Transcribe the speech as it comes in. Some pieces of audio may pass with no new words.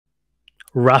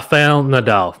Rafael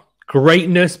Nadal,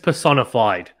 greatness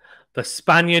personified. The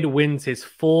Spaniard wins his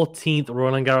 14th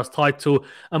Roland Garros title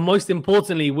and most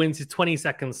importantly wins his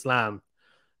 22nd slam.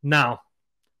 Now,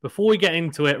 before we get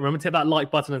into it, remember to hit that like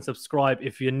button and subscribe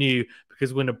if you're new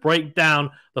because we're going to break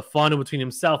down the final between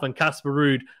himself and Casper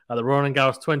Ruud at the Roland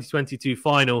Garros 2022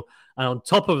 final. And on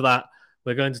top of that,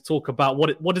 we're going to talk about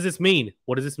what does this mean?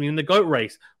 What does this mean in the GOAT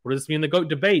race? What does this mean in the GOAT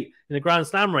debate, in the Grand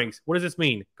Slam race? What does this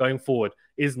mean going forward?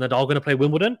 Is Nadal going to play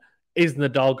Wimbledon? Is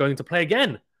Nadal going to play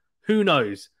again? Who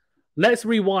knows? Let's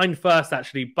rewind first,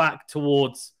 actually, back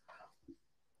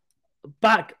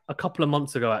a couple of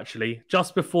months ago, actually,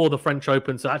 just before the French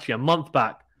Open, so actually a month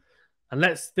back. And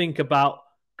let's think about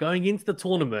going into the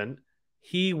tournament.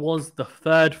 He was the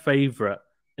third favourite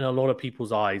in a lot of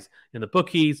people's eyes, in the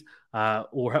bookies,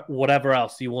 or whatever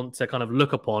else you want to kind of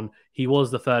look upon. He was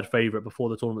the third favourite before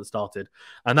the tournament started.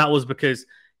 And that was because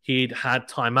he'd had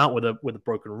time out with a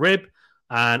broken rib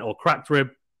or cracked rib,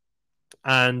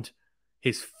 and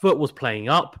his foot was playing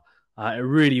up. It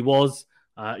really was,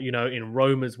 in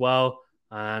Rome as well.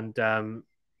 And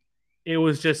it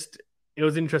was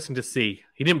interesting to see.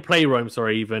 He didn't play Rome,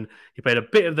 even. He played a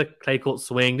bit of the clay court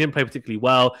swing, didn't play particularly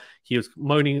well. He was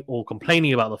moaning or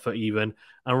complaining about the foot even,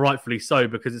 and rightfully so,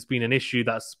 because it's been an issue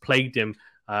that's plagued him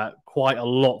quite a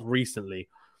lot recently.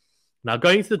 Now,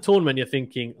 going into the tournament, you're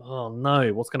thinking, oh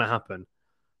no, what's going to happen?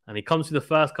 And he comes through the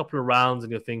first couple of rounds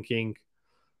and you're thinking,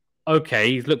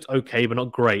 okay, he's looked okay, but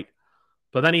not great.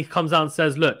 But then he comes out and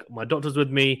says, look, my doctor's with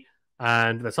me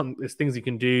and there's things he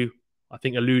can do, I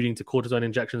think alluding to cortisone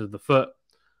injections of the foot.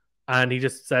 And he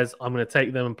just says, I'm going to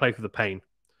take them and play for the pain.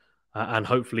 And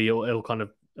hopefully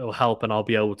it'll help and I'll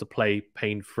be able to play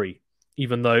pain-free,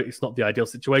 even though it's not the ideal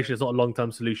situation. It's not a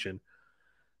long-term solution.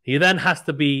 He then has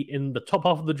to be in the top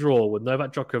half of the draw with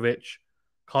Novak Djokovic,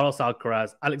 Carlos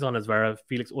Alcaraz, Alexander Zverev,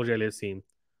 Felix Auger-Aliassime.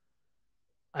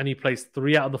 And he plays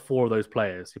 3 out of the 4 of those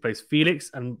players. He plays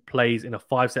Felix and plays in a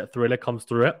 5-set thriller, comes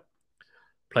through it.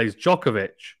 Plays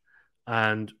Djokovic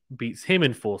and beats him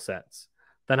in 4 sets.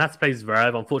 Then has to play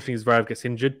Zverev. Unfortunately, Zverev gets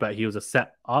injured, but he was a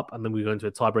set up, and then we go into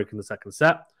a tiebreak in the second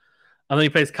set. And then he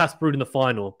plays Casper Ruud in the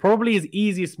final. Probably his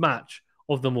easiest match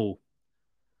of them all.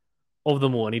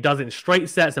 And he does it in straight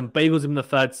sets and bagels him in the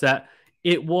 3rd set.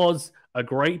 It was a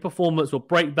great performance. We'll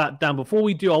break that down. Before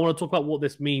we do, I want to talk about what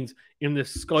this means in the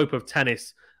scope of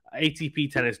tennis,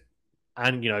 ATP tennis,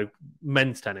 and,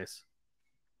 men's tennis.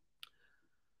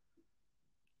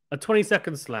 A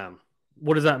 22nd slam.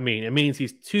 What does that mean? It means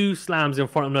he's 2 slams in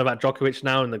front of Novak Djokovic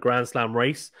now in the Grand Slam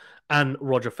race and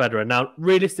Roger Federer. Now,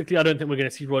 realistically, I don't think we're going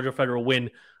to see Roger Federer win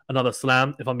another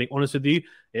slam, if I'm being honest with you.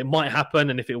 It might happen,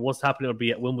 and if it was to happen, it would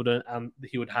be at Wimbledon, and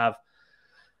he would have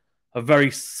a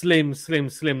very slim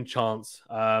chance,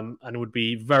 and it would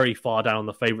be very far down on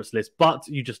the favourites list, but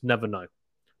you just never know.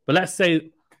 But let's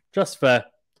say, just for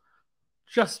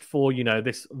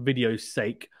this video's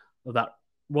sake, that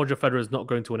Roger Federer is not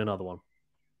going to win another one.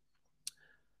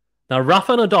 Now,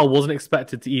 Rafael Nadal wasn't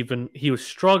expected to he was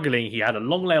struggling. He had a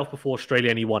long layoff before Australia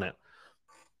and he won it.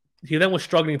 He then was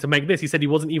struggling to make this. He said he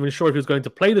wasn't even sure if he was going to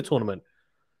play the tournament.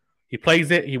 He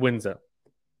plays it, he wins it.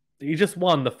 He just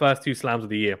won the first 2 slams of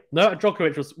the year. Novak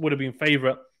Djokovic would have been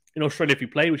favourite in Australia if he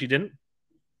played, which he didn't.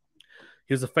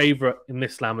 He was a favourite in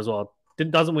this slam as well.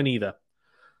 Doesn't win either.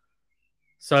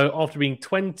 So after being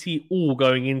 20 all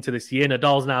going into this year,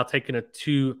 Nadal's now taken a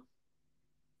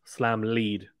 2-slam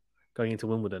lead going into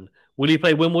Wimbledon. Will he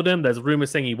play Wimbledon? There's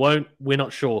rumours saying he won't. We're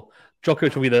not sure.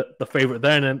 Djokovic will be the favourite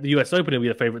there, and then the US Open will be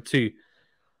the favourite too.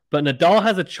 But Nadal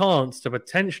has a chance to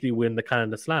potentially win the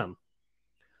Canada Slam.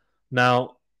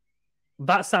 Now,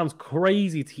 that sounds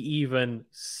crazy to even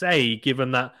say,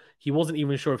 given that he wasn't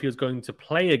even sure if he was going to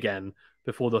play again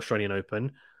before the Australian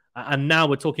Open. And now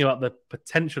we're talking about the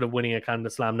potential of winning a Canada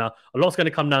Slam. Now, a lot's going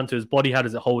to come down to his body. How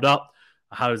does it hold up?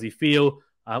 How does he feel?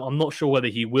 I'm not sure whether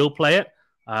he will play it.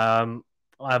 I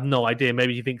have no idea.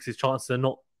 Maybe he thinks his chances are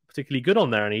not particularly good on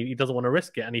there and he doesn't want to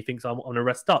risk it. And he thinks, I'm going to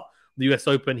rest up. The US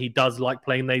Open, he does like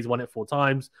playing there. He's won it 4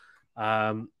 times.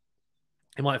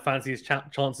 He might fancy his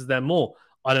chances there more.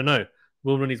 I don't know.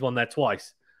 Wimbledon, he's won there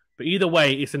twice. But either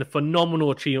way, it's a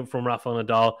phenomenal achievement from Rafael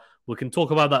Nadal. We can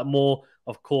talk about that more,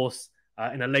 of course,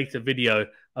 in a later video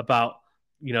about,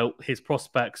 his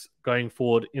prospects going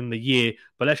forward in the year.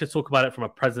 But let's just talk about it from a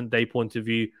present day point of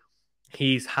view.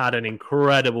 He's had an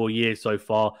incredible year so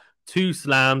far. 2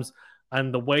 slams,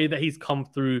 and the way that he's come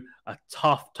through a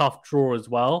tough draw as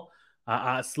well.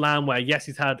 At a slam where, yes,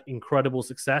 he's had incredible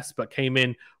success, but came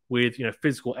in with,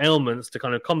 physical ailments to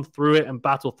kind of come through it and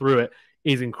battle through it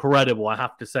is incredible, I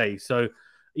have to say. So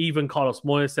even Carlos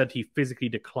Moya said he physically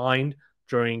declined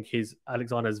during his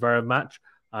Alexander Zverev match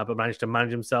but managed to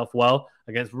manage himself well.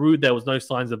 Against Ruud, there was no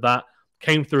signs of that.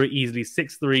 Came through it easily,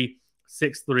 6-3,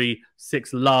 6-3,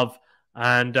 6-love.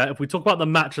 And if we talk about the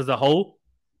match as a whole,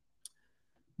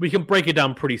 we can break it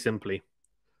down pretty simply.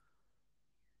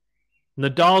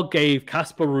 Nadal gave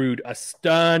Casper Ruud a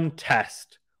stern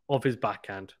test of his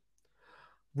backhand.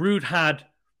 Ruud had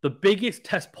the biggest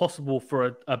test possible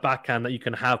for a backhand that you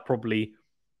can have probably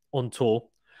on tour,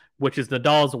 which is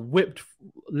Nadal's whipped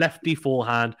lefty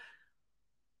forehand,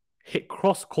 hit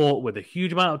cross court with a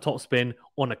huge amount of topspin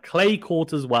on a clay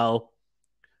court as well,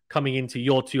 coming into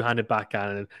your two-handed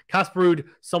backhand. And Casper Ruud,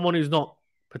 someone who's not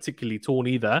particularly tall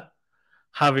either,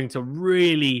 having to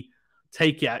really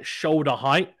take it at shoulder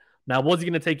height. Now, was he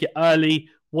going to take it early?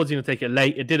 Was he going to take it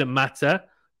late? It didn't matter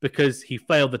because he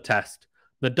failed the test.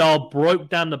 Nadal broke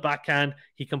down the backhand.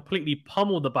 He completely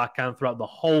pummeled the backhand throughout the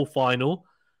whole final.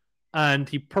 And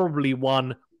he probably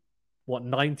won,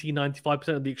 90, 95%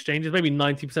 of the exchanges, maybe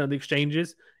 90% of the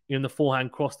exchanges in the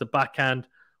forehand cross the backhand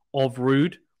of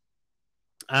Ruud.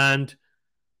 And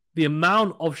the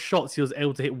amount of shots he was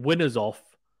able to hit winners off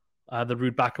the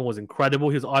Ruud backhand was incredible.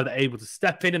 He was either able to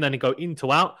step in and then go into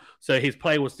out. So his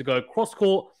play was to go cross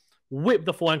court, whip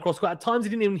the forehand cross court. At times, he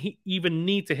didn't even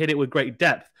need to hit it with great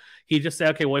depth. He'd just say,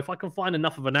 okay, well, if I can find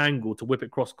enough of an angle to whip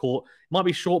it cross court, it might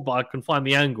be short, but I can find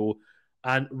the angle.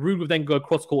 And Ruud would then go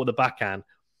cross court with the backhand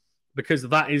because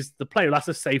that is the play. That's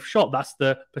a safe shot. That's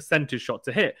the percentage shot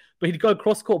to hit. But he'd go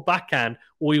cross court backhand,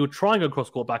 or he would try and go cross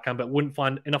court backhand, but wouldn't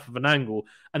find enough of an angle.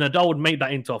 And Nadal would make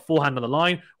that into a forehand on the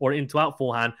line or into out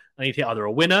forehand, and he'd hit either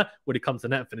a winner, would he come to the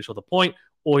net and finish on the point,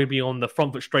 or he'd be on the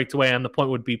front foot straight away, and the point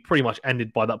would be pretty much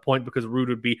ended by that point because Ruud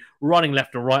would be running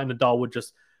left and right, and Nadal would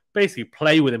just basically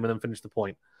play with him and then finish the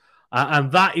point. And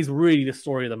that is really the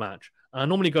story of the match. I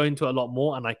normally go into it a lot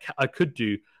more, and I could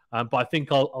do, but I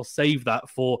think I'll save that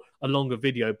for a longer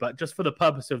video. But just for the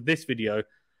purpose of this video,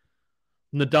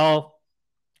 Nadal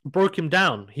broke him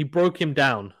down. He broke him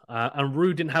down, and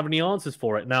Ruud didn't have any answers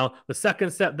for it. Now, the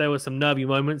second set, there were some nervy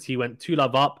moments. He went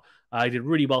 2-love up. He did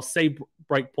really well, saved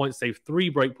break points, saved 3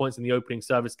 break points in the opening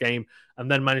service game,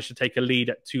 and then managed to take a lead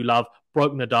at 2-love,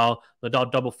 broke Nadal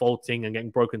double faulting and getting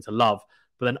broken to love.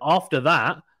 But then after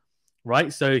that,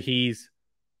 right, so he's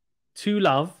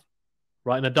 2-love,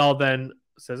 right? Nadal then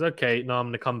says, okay, now I'm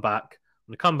going to come back.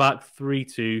 I'm going to come back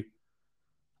 3-2,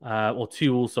 or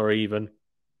 2-all, sorry, even.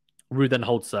 Ruud then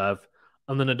holds serve.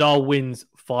 And then Nadal wins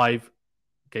 5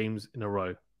 games in a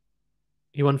row.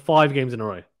 He won 5 games in a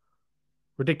row.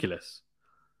 Ridiculous.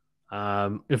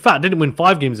 In fact, didn't win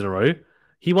 5 games in a row.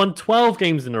 He won 12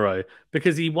 games in a row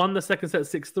because he won the second set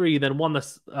 6-3, then won the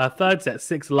third set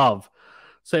 6-love.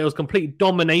 So it was complete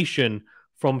domination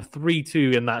from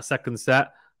 3-2 in that second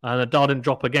set, and Nadal didn't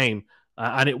drop a game.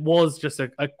 And it was just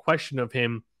a question of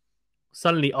him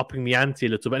suddenly upping the ante a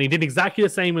little bit. And he did exactly the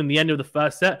same in the end of the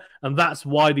first set, and that's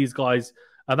why these guys,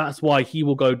 that's why he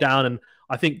will go down. And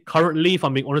I think currently, if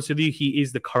I'm being honest with you, he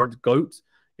is the current GOAT.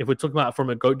 If we're talking about it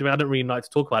from a GOAT, I don't really like to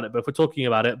talk about it, but if we're talking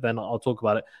about it, then I'll talk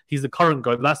about it. He's the current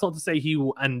GOAT. But that's not to say he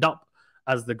will end up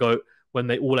as the GOAT when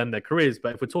they all end their careers.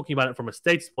 But if we're talking about it from a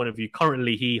status point of view,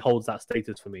 currently he holds that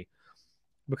status for me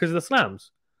because of the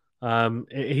slams.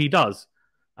 He does.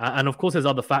 And of course, there's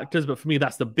other factors, but for me,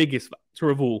 that's the biggest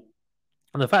factor of all.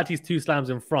 And the fact he's 2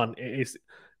 slams in front is,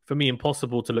 for me,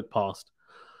 impossible to look past.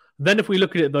 Then if we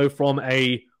look at it, though, from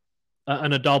an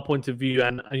Nadal point of view,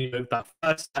 and you know, that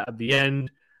first set at the end,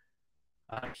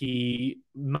 he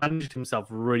managed himself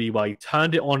really well. He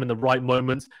turned it on in the right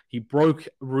moments. He broke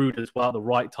Ruud as well at the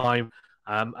right time.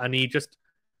 And he just,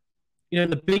 you know,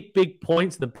 the big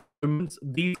points, the moments,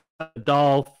 these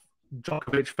Nadal,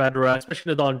 Djokovic, Federer,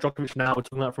 especially Nadal and Djokovic now, we're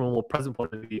talking about from a more present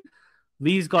point of view.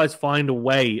 These guys find a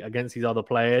way against these other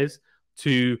players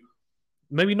to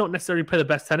maybe not necessarily play the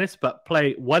best tennis, but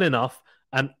play well enough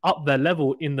and up their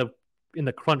level in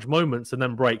the crunch moments and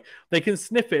then break. They can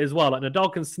sniff it as well. Like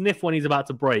Nadal can sniff when he's about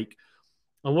to break.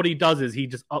 And what he does is he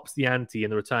just ups the ante in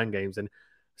the return games. And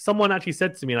someone actually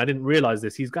said to me, and I didn't realize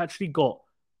this, he's actually got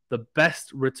the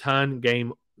best return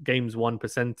games won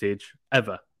percentage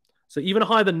ever. So even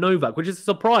higher than Novak, which is a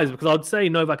surprise because I would say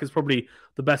Novak is probably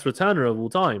the best returner of all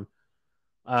time.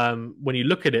 When you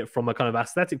look at it from a kind of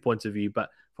aesthetic point of view, but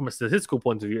from a statistical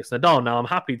point of view, it's Nadal. Now, I'm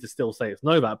happy to still say it's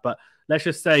Novak, but let's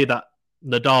just say that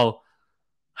Nadal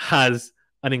has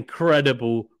an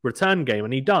incredible return game,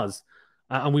 and he does.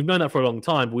 And we've known that for a long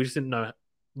time, but we just didn't know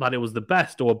that it was the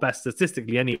best or best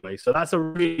statistically anyway. So that's a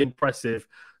really impressive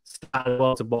stat as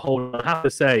well to behold. I have to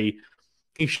say,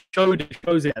 he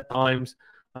shows it at times.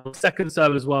 Second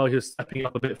serve as well, he was stepping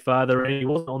up a bit further, and he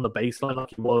wasn't on the baseline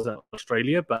like he was at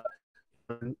Australia, but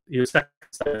he was second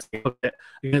serve a bit.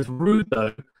 Against Ruud,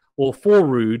 though, or for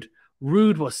Ruud,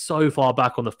 Ruud was so far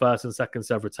back on the first and second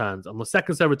serve returns. On the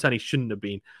second serve return, he shouldn't have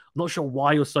been. I'm not sure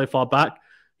why he was so far back.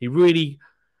 He really,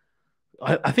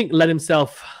 I think, let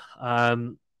himself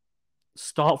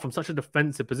start from such a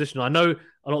defensive position. I know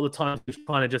a lot of the time he's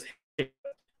trying to just hit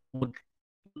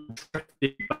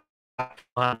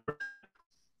back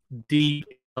deep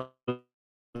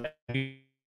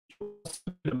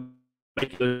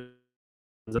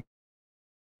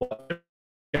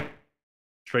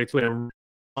straight away and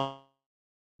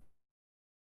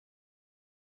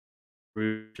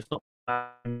just not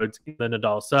the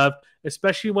Nadal serve,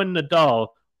 especially when Nadal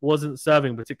wasn't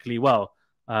serving particularly well.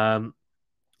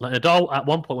 Like Nadal at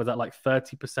one point was at like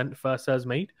 30% first serves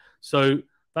made. So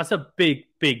that's a big,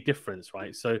 big difference,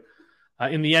 right? So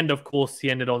in the end, of course, he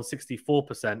ended on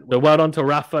 64%. So well done to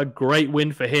Rafa. Great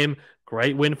win for him.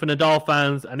 Great win for Nadal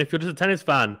fans. And if you're just a tennis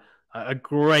fan, a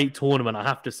great tournament, I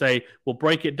have to say. We'll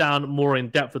break it down more in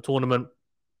depth, the tournament,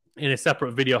 in a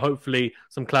separate video, hopefully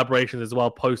some collaborations as well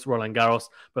post Roland Garros.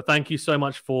 But thank you so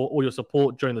much for all your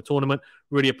support during the tournament.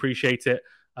 Really appreciate it.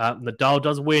 Nadal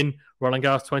does win Roland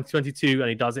Garros 2022, and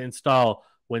he does it in style.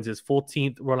 Wins his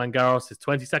 14th Roland Garros, his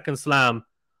 22nd slam.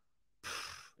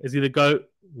 Is he the GOAT?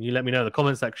 You let me know in the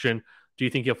comment section. Do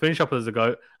you think he'll finish up as a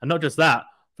GOAT? And not just that,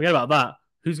 forget about that.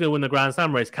 Who's going to win the Grand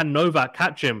Slam race? Can Novak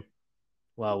catch him?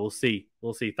 Well, we'll see.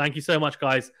 We'll see. Thank you so much,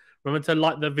 guys. Remember to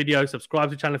like the video, subscribe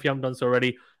to the channel if you haven't done so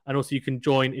already. And also you can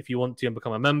join if you want to and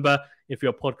become a member. If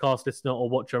you're a podcast listener or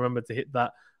watcher, remember to hit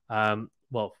that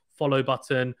follow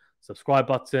button, subscribe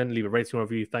button, leave a rating or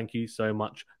review. Thank you so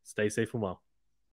much. Stay safe and well.